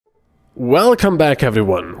Welcome back,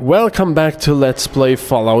 everyone. Welcome back to Let's Play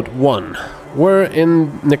Fallout 1. We're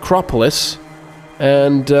in Necropolis,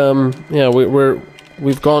 and yeah,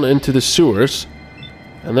 we've gone into the sewers,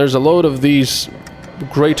 and there's a load of these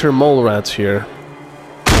greater mole rats here.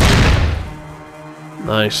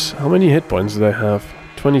 Nice. How many hit points do they have?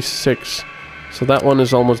 26. So that one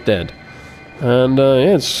is almost dead. And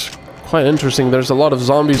yeah, it's quite interesting. There's a lot of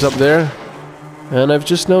zombies up there, and I've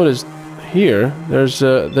just noticed here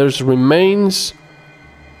there's remains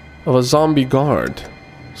of a zombie guard.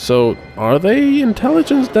 So are they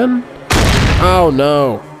intelligent then? Oh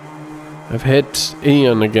no, I've hit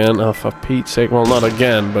Ian again. Oh, for Pete's sake. Well, not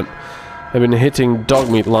again, but I've been hitting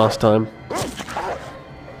Dogmeat last time.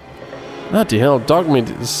 Bloody hell,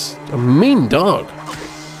 Dogmeat is a mean dog.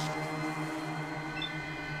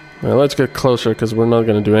 Well, let's get closer because we're not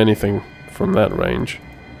going to do anything from that range.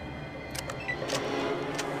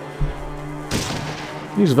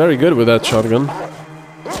 He's very good with that shotgun.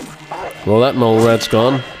 Well, that mole rat's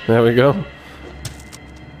gone. There we go.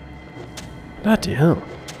 Bloody hell.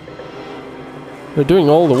 They're doing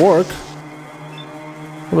all the work.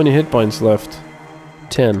 How many hit points left?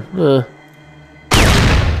 10.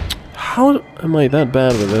 How am I that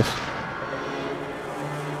bad with this?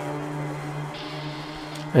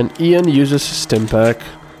 And Ian uses a stim pack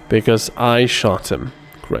because I shot him.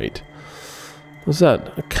 Great. What's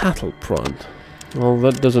that? A cattle prod. Well,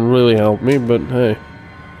 that doesn't really help me, but hey.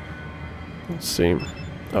 Let's see.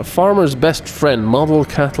 A farmer's best friend, model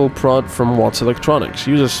cattle prod from Watts Electronics.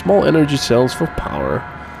 Uses small energy cells for power.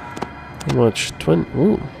 How much? 20?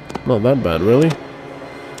 Ooh, not that bad, really.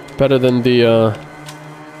 Better than the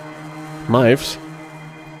knives.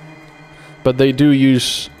 But they do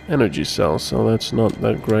use energy cells, so that's not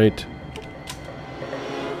that great.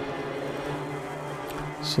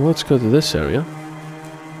 So let's go to this area.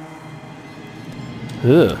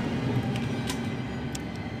 Ugh.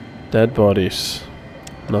 Dead bodies.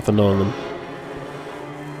 Nothing on them.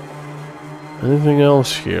 Anything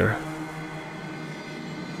else here?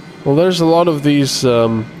 Well, there's a lot of these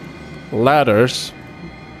ladders.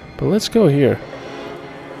 But let's go here.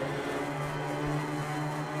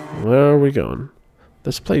 Where are we going?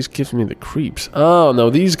 This place gives me the creeps. Oh, no,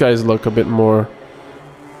 these guys look a bit more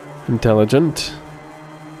intelligent.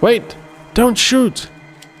 Wait! Don't shoot!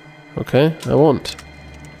 Okay, I won't.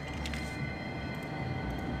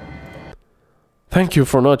 Thank you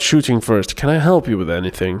for not shooting first. Can I help you with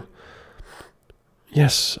anything?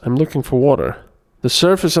 Yes, I'm looking for water. The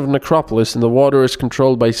surface of Necropolis and the water is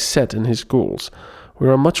controlled by Set and his ghouls.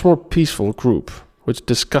 We're a much more peaceful group, which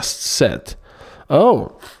disgusts Set.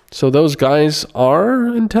 Oh, so those guys are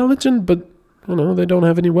intelligent, but, you know, they don't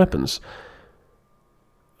have any weapons.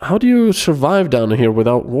 How do you survive down here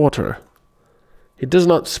without water? He does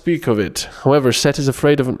not speak of it. However, Set is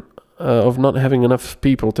afraid of not having enough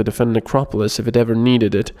people to defend Necropolis if it ever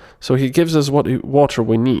needed it, so he gives us water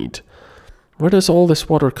we need. Where does all this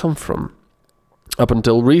water come from? Up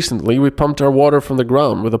until recently, we pumped our water from the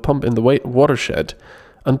ground with a pump in the watershed.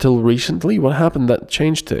 Until recently? What happened that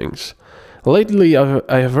changed things? Lately,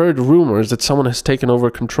 I have heard rumors that someone has taken over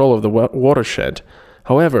control of the watershed.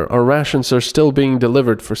 However, our rations are still being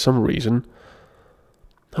delivered for some reason.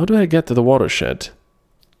 How do I get to the watershed?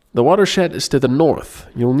 The watershed is to the north.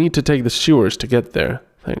 You'll need to take the sewers to get there.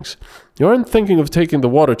 Thanks. You aren't thinking of taking the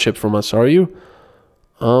water chip from us, are you?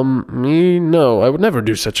 Me? No, I would never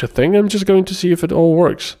do such a thing. I'm just going to see if it all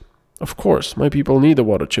works. Of course, my people need the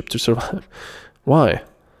water chip to survive. Why?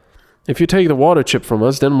 If you take the water chip from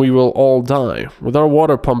us, then we will all die. With our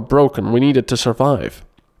water pump broken, we need it to survive.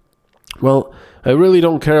 Well, I really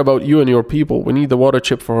don't care about you and your people. We need the water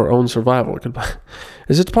chip for our own survival. Goodbye.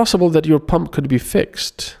 Is it possible that your pump could be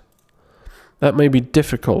fixed? That may be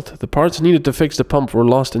difficult. The parts needed to fix the pump were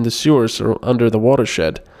lost in the sewers or under the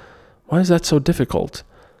watershed. Why is that so difficult?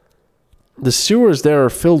 The sewers there are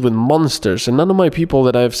filled with monsters, and none of my people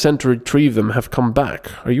that I have sent to retrieve them have come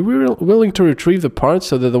back. Are you willing to retrieve the parts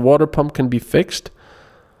so that the water pump can be fixed?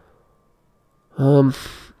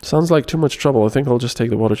 Sounds like too much trouble. I think I'll just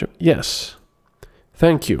take the water chip. Yes.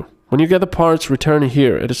 Thank you. When you get the parts, return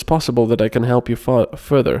here. It is possible that I can help you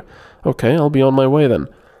further. Okay, I'll be on my way then.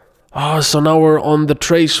 Ah, so now we're on the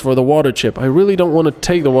trace for the water chip. I really don't want to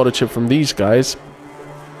take the water chip from these guys.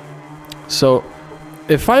 So,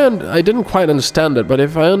 if I didn't quite understand it, but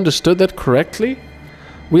if I understood that correctly,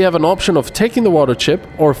 we have an option of taking the water chip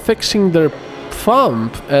or fixing their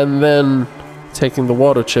pump and then taking the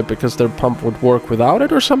water chip because their pump would work without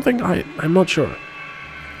it or something? I'm not sure.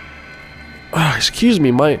 Excuse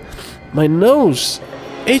me, my nose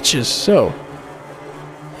itches so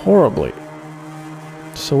horribly.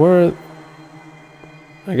 So where...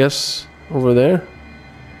 I guess over there?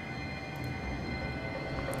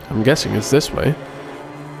 I'm guessing it's this way.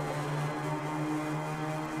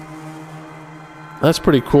 That's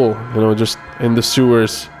pretty cool, you know, just in the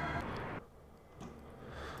sewers.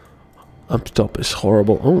 Up top is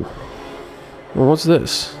horrible. Oh. Well, what's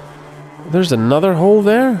this? There's another hole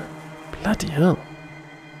there? Bloody hell.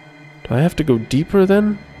 Do I have to go deeper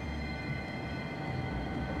then?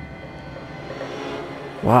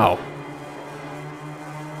 Wow.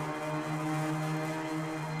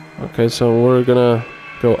 Okay, so we're gonna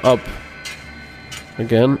go up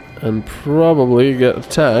again and probably get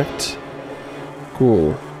attacked.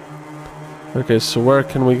 Cool. Okay, so where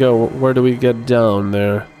can we go? Where do we get down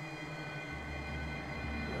there?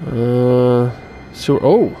 So,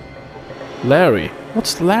 oh! Larry.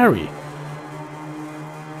 What's Larry?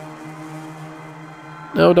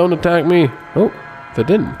 No, don't attack me. Oh, they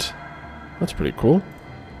didn't. That's pretty cool.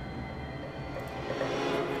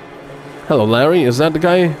 Hello, Larry. Is that the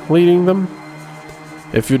guy leading them?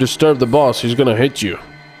 If you disturb the boss, he's gonna hit you.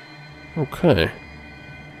 Okay.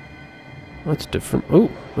 That's different. Oh,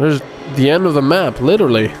 there's the end of the map,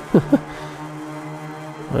 literally.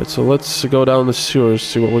 Alright, so let's go down the sewers,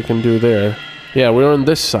 see what we can do there. Yeah, we're on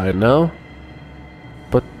this side now.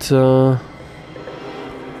 But, and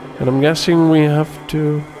I'm guessing we have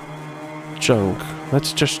to... junk.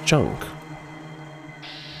 That's just junk.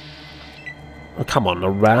 Oh, come on, a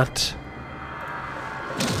rat.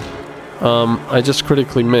 I just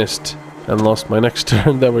critically missed and lost my next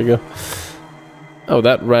turn. There we go. Oh,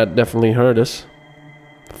 that rat definitely hurt us.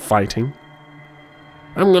 Fighting.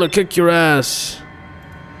 I'm gonna kick your ass.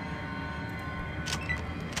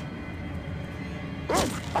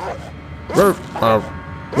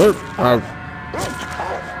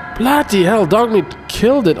 Bloody hell, Dogmeat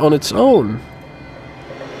killed it on its own.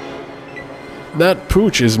 That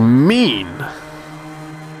pooch is mean.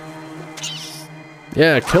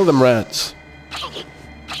 Yeah, kill them rats.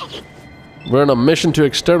 We're on a mission to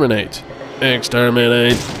exterminate.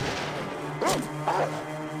 Exterminate.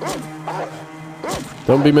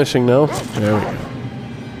 Don't be missing now. There we go.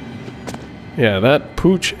 Yeah, that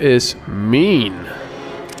pooch is mean.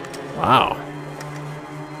 Wow.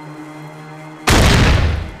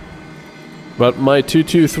 But my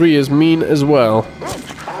 223 is mean as well.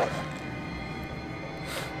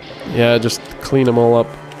 Yeah, just clean them all up.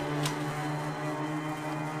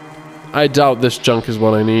 I doubt this junk is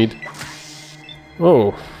what I need.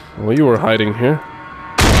 Oh, well, you were hiding here.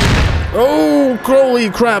 Oh, holy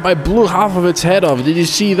crap, I blew half of its head off. Did you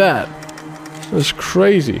see that? That's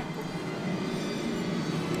crazy.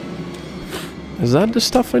 Is that the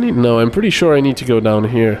stuff I need? No, I'm pretty sure I need to go down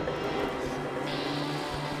here.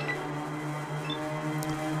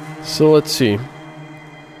 So let's see.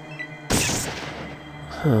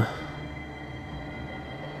 Huh.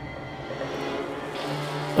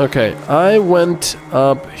 Okay, I went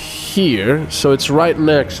up here, so it's right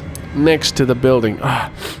next to the building. Ah,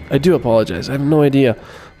 I do apologize. I have no idea.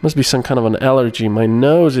 Must be some kind of an allergy. My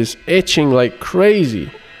nose is itching like crazy.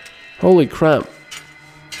 Holy crap.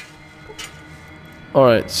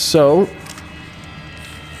 Alright, so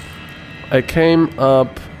I came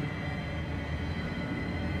up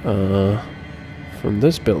from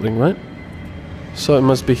this building, right? So it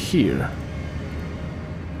must be here.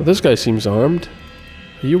 Well, this guy seems armed.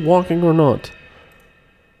 Are you walking or not?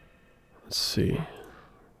 Let's see.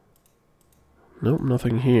 Nope,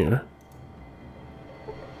 nothing here.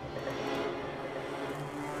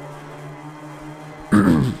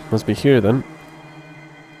 Must be here then.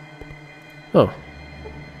 Oh.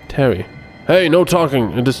 Terry. Hey, no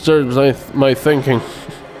talking. It disturbs my thinking.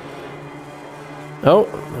 Oh,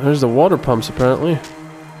 there's the water pumps apparently.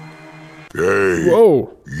 Hey.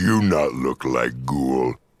 Whoa. You not look like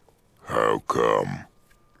ghoul. How come?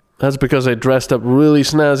 That's because I dressed up really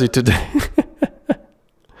snazzy today.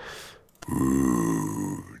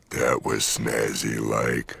 Ooh, that was snazzy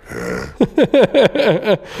like, huh?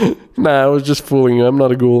 Nah, I was just fooling you. I'm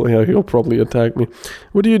not a ghoul. Yeah, he'll probably attack me.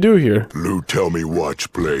 What do you do here? Lou tell me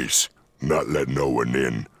watch place. Not let no one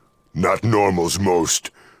in. Not normals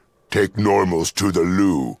most. Take normals to the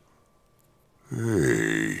loo.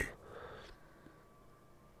 Hey.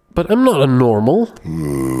 But I'm not a normal.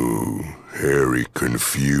 Ooh, Harry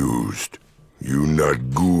confused. You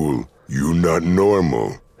not ghoul. You not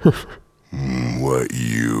normal. What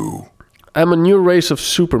you? I'm a new race of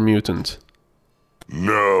super mutant.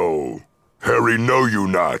 No. Harry know you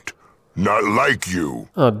not. Not like you.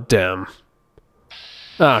 Oh, damn.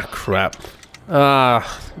 Ah, crap.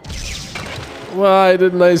 Ah. Why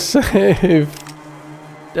didn't I save?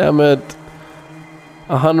 Damn it.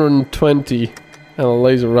 120 and a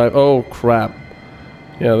laser rifle. Oh, crap.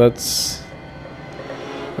 Yeah, that's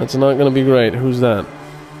That's not gonna be great. Who's that?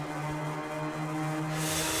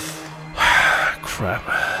 Crap.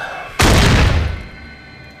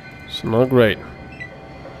 It's not great.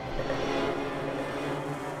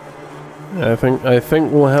 I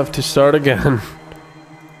think we'll have to start again.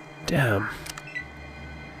 Damn.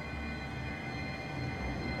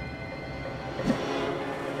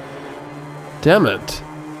 Damn it.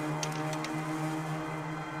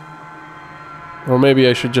 Or maybe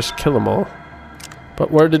I should just kill them all. But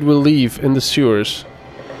where did we leave? In the sewers.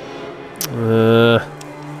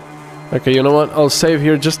 Okay, you know what? I'll save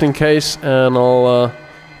here just in case, and I'll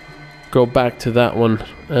go back to that one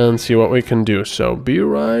and see what we can do. So, be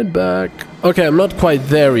right back. Okay, I'm not quite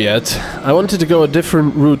there yet. I wanted to go a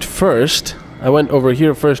different route first. I went over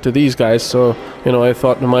here first to these guys, so, you know, I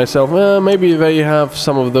thought to myself, maybe they have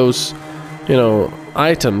some of those, you know,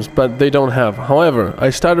 items, but they don't have. However, I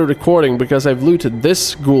started recording because I've looted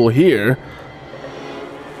this ghoul here,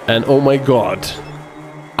 and oh my god.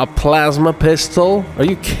 A plasma pistol? Are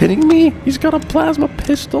you kidding me? He's got a plasma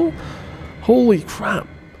pistol? Holy crap.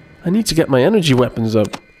 I need to get my energy weapons up.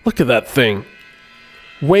 Look at that thing.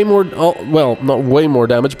 Way more, well, not way more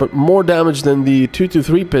damage, but more damage than the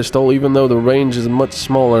 223 pistol, even though the range is much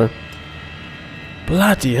smaller.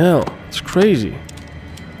 Bloody hell, it's crazy.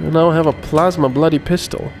 I now have a plasma bloody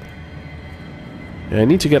pistol. Yeah, I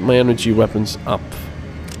need to get my energy weapons up.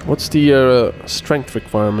 What's the strength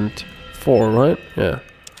requirement? 4, right? Yeah.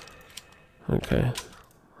 Okay.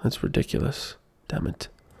 That's ridiculous. Damn it.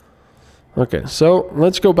 Okay, so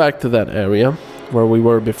let's go back to that area where we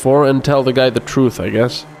were before and tell the guy the truth, I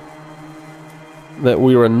guess. That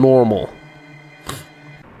we were normal.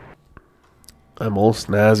 I'm all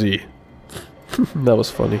snazzy. That was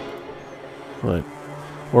funny. Right.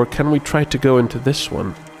 Or can we try to go into this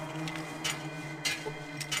one?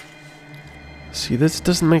 See, this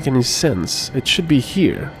doesn't make any sense. It should be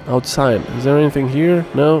here, outside. Is there anything here?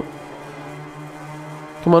 No.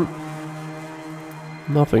 Come on.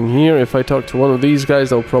 Nothing here. If I talk to one of these guys,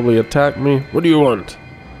 they'll probably attack me. What do you want?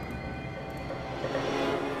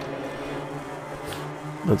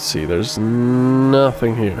 Let's see, there's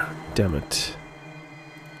nothing here. Damn it.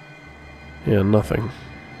 Yeah, nothing.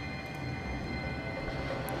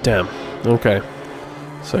 Damn. Okay.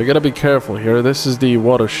 So I gotta be careful here. This is the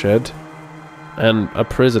watershed. And a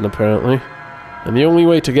prison, apparently. And the only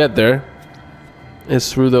way to get there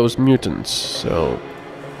is through those mutants, so...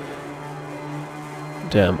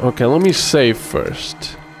 Damn. Okay, let me save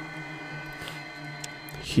first.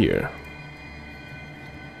 Here.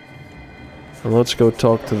 And let's go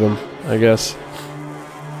talk to them, I guess.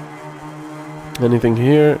 Anything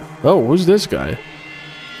here? Oh, who's this guy?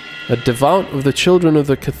 A devout of the children of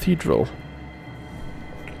the cathedral.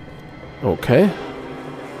 Okay.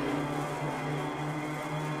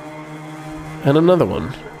 And another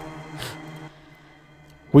one.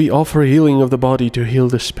 We offer healing of the body to heal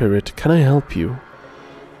the spirit. Can I help you?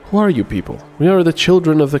 Who are you people? We are the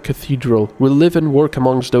children of the cathedral. We live and work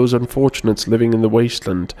amongst those unfortunates living in the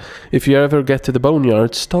wasteland. If you ever get to the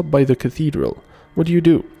boneyard, stop by the cathedral. What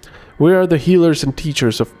do? We are the healers and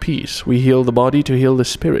teachers of peace. We heal the body to heal the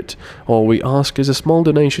spirit. All we ask is a small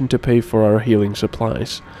donation to pay for our healing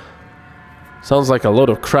supplies. Sounds like a load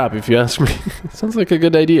of crap if you ask me. Sounds like a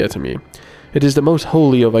good idea to me. It is the most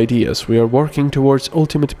holy of ideas. We are working towards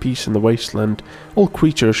ultimate peace in the wasteland. All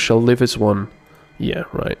creatures shall live as one. Yeah,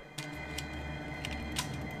 right.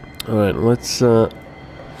 Alright, let's go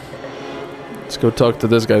talk to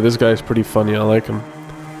this guy. This guy's pretty funny, I like him.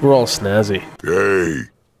 We're all snazzy. Hey,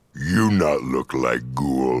 you not look like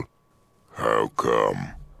ghoul. How come?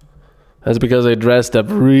 That's because I dressed up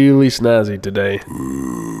really snazzy today.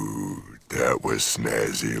 Ooh, that was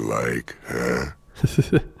snazzy-like, huh?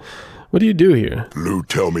 What do you do here? Lou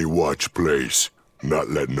tell me watch place. Not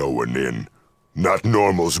let no one in. Not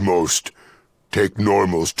normals most. Take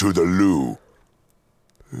normals to the loo.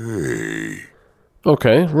 Hey.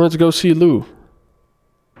 Okay, let's go see Lou.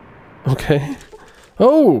 Okay.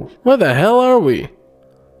 Oh, where the hell are we?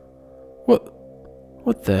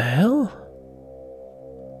 What the hell?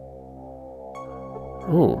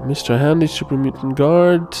 Oh, Mr. Handy, Super Mutant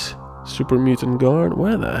Guard. Super Mutant Guard.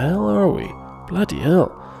 Where the hell are we? Bloody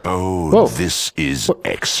hell. Oh, whoa. This is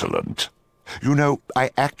excellent. You know, I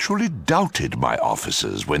actually doubted my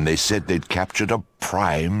officers when they said they'd captured a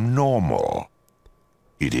prime normal.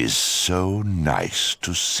 It is so nice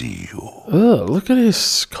to see you. Ugh, look at his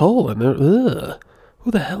skull and ugh.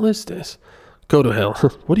 Who the hell is this? Go to hell.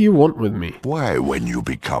 What do you want with me? Why, when you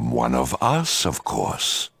become one of us, of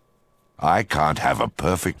course. I can't have a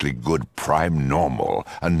perfectly good prime normal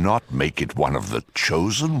and not make it one of the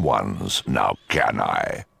chosen ones, now can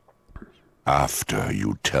I? After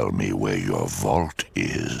you tell me where your vault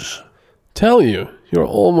is. Tell you? You're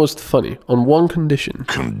almost funny, on one condition.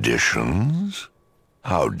 Conditions?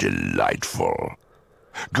 How delightful.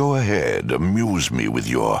 Go ahead, amuse me with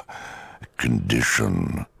your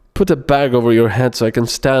condition. Put a bag over your head so I can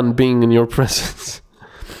stand being in your presence.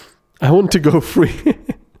 I want to go free.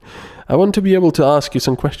 I want to be able to ask you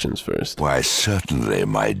some questions first. Why, certainly,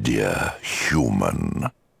 my dear human.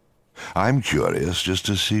 I'm curious just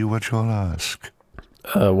to see what you'll ask.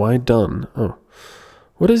 Why done? Oh.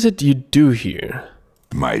 What is it you do here?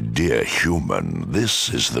 My dear human,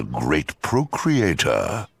 this is the great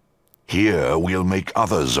procreator. Here we'll make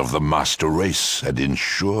others of the master race and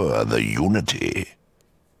ensure the unity.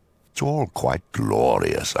 It's all quite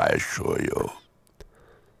glorious, I assure you.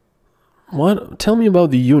 What? Tell me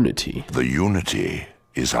about the unity. The unity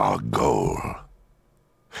is our goal.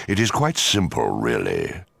 It is quite simple,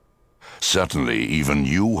 really. Certainly, even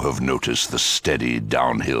you have noticed the steady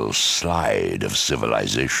downhill slide of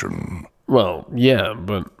civilization. Well, yeah,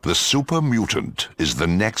 but... The super mutant is the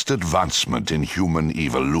next advancement in human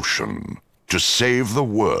evolution. To save the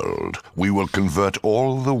world, we will convert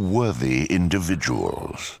all the worthy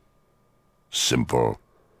individuals. Simple,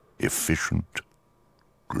 efficient,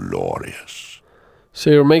 glorious.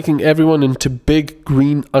 So you're making everyone into big,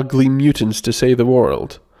 green, ugly mutants to save the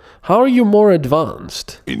world. How are you more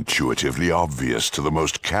advanced? Intuitively obvious to the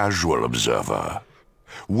most casual observer.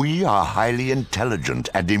 We are highly intelligent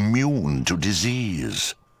and immune to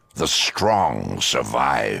disease. The strong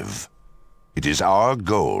survive. It is our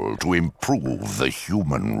goal to improve the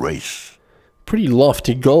human race. Pretty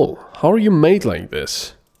lofty goal. How are you made like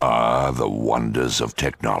this? The wonders of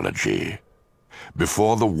technology.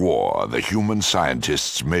 Before the war, the human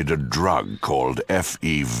scientists made a drug called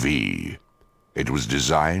FEV. It was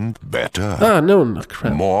designed better. No,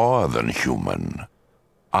 crap. More than human.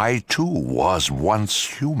 I too was once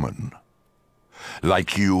human.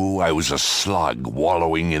 Like you, I was a slug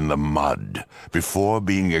wallowing in the mud before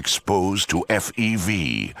being exposed to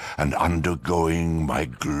FEV and undergoing my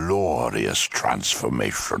glorious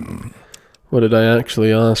transformation. What did I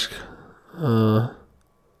actually ask?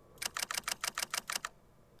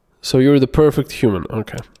 So you're the perfect human,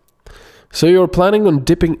 okay. So you're planning on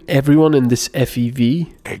dipping everyone in this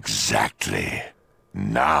FEV? Exactly.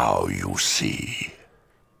 Now you see.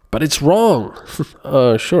 But it's wrong.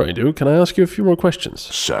 Sure I do. Can I ask you a few more questions?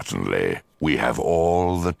 Certainly. We have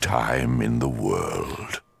all the time in the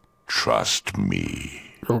world. Trust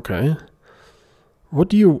me. Okay. Who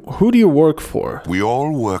do you work for? We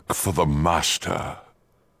all work for the Master,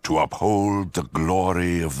 to uphold the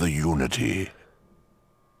glory of the unity.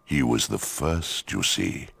 He was the first, you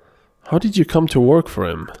see. How did you come to work for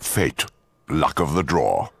him? Fate. Luck of the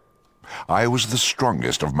draw. I was the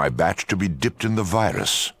strongest of my batch to be dipped in the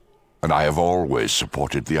virus, and I have always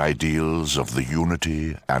supported the ideals of the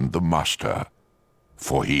unity and the Master,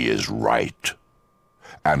 for he is right.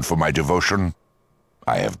 And for my devotion,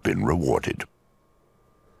 I have been rewarded.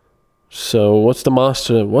 So, what's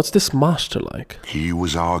this Master like? He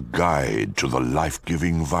was our guide to the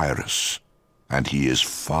life-giving virus, and he is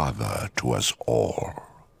father to us all.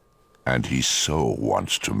 And he so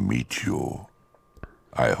wants to meet you.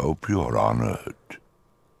 I hope you're honored.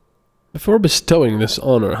 Before bestowing this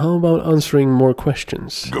honor, how about answering more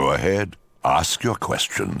questions? Go ahead, ask your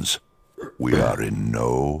questions. We are in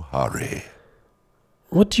no hurry.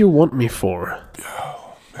 What do you want me for?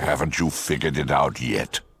 Haven't you figured it out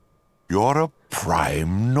yet? You're a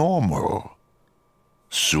prime normal.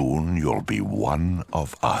 Soon you'll be one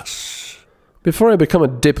of us. Before I become a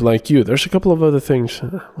dip like you, there's a couple of other things.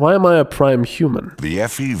 Why am I a prime human? The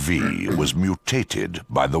FEV was mutated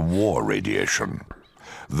by the war radiation.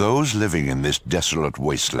 Those living in this desolate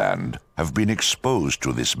wasteland have been exposed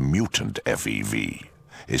to this mutant FEV,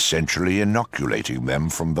 essentially inoculating them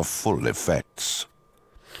from the full effects.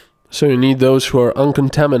 So you need those who are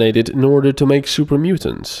uncontaminated in order to make super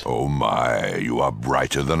mutants. Oh my, you are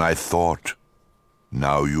brighter than I thought.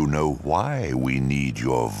 Now you know why we need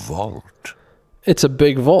your vault. It's a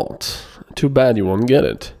big vault. Too bad you won't get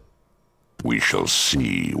it. We shall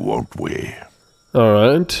see, won't we?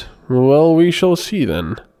 Alright. Well, we shall see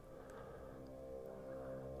then.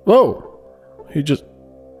 Whoa! He just...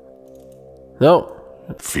 No.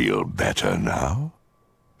 Feel better now?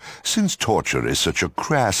 Since torture is such a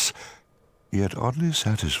crass, yet oddly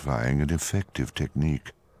satisfying and effective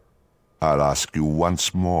technique, I'll ask you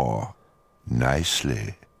once more,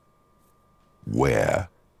 nicely. Where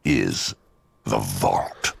is the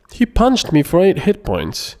vault? He punched me for 8 hit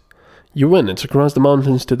points. You win. It's across the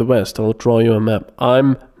mountains to the west. I'll draw you a map.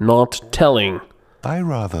 I'm not telling. I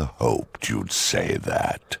rather hoped you'd say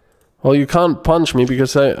that. Well, you can't punch me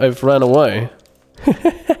because I've ran away.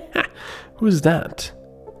 Who is that?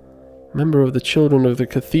 Member of the Children of the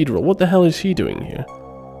Cathedral. What the hell is he doing here?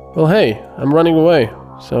 Well, hey, I'm running away.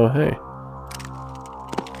 So, hey.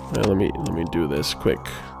 Well, let me do this quick.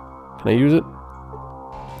 Can I use it?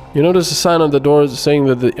 You notice a sign on the door saying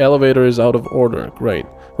that the elevator is out of order. Great.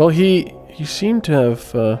 Well, he seemed to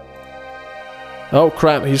have... Oh,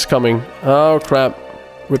 crap, he's coming. Oh, crap.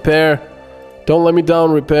 Repair. Don't let me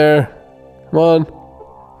down, repair. Come on.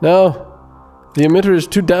 No. The emitter is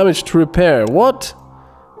too damaged to repair. What?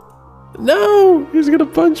 No! He's gonna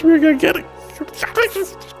punch me. I gotta get it.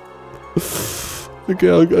 Okay,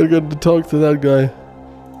 I gotta talk to that guy.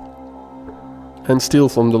 And steal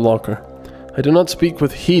from the locker. I do not speak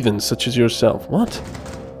with heathens such as yourself. What?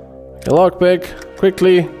 Okay, lockpick.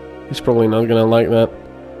 Quickly. He's probably not gonna like that.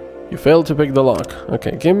 You failed to pick the lock.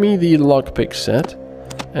 Okay, give me the lockpick set.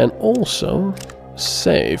 And also...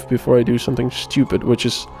 save before I do something stupid, which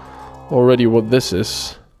is already what this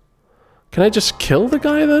is. Can I just kill the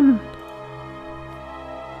guy then?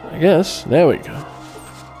 I guess. There we go.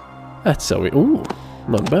 That's how we... Ooh,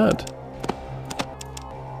 not bad.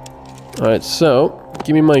 Alright, so,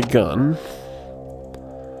 give me my gun.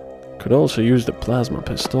 Could also use the plasma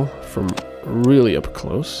pistol from really up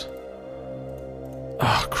close.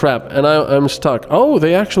 Oh, crap, and I'm stuck. Oh,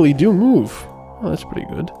 they actually do move. Oh, that's pretty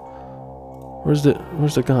good. Where's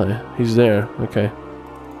the guy? He's there. Okay.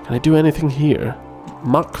 Can I do anything here?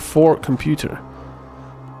 Mach 4 computer.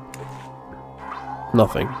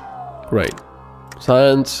 Nothing. Great.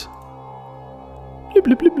 Science. Bloop,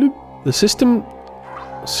 bloop, bloop, bloop. The system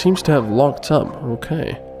seems to have locked up.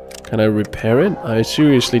 Okay. Can I repair it? I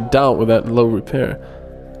seriously doubt with that low repair.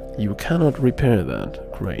 You cannot repair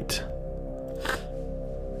that. Great.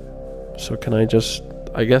 So can I just...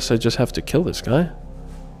 I guess I just have to kill this guy?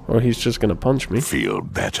 Or he's just gonna punch me. Feel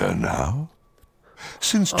better now?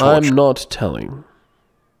 Since I'm not telling.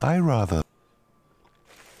 I rather...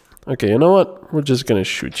 Okay, you know what? We're just gonna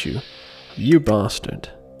shoot you. You bastard.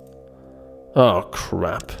 Oh,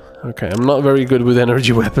 crap. Okay, I'm not very good with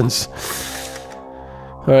energy weapons.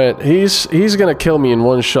 Alright, he's gonna kill me in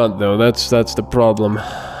one shot, though. That's the problem.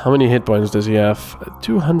 How many hit points does he have?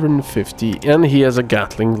 250. And he has a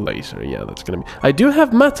Gatling laser. Yeah, that's gonna be... I do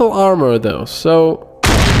have metal armor, though, so...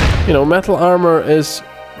 You know, metal armor is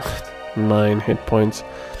 9 hit points.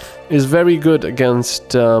 Is very good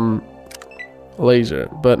against laser,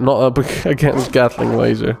 but not against Gatling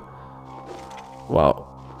laser. Wow,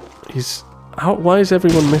 he's how? Why is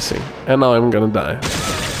everyone missing? And now I'm gonna die.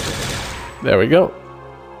 There we go.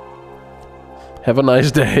 Have a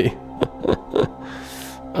nice day.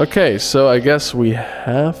 Okay, so I guess we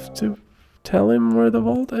have to tell him where the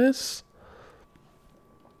vault is.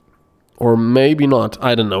 Or maybe not.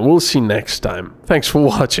 I don't know. We'll see next time. Thanks for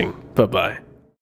watching. Bye-bye.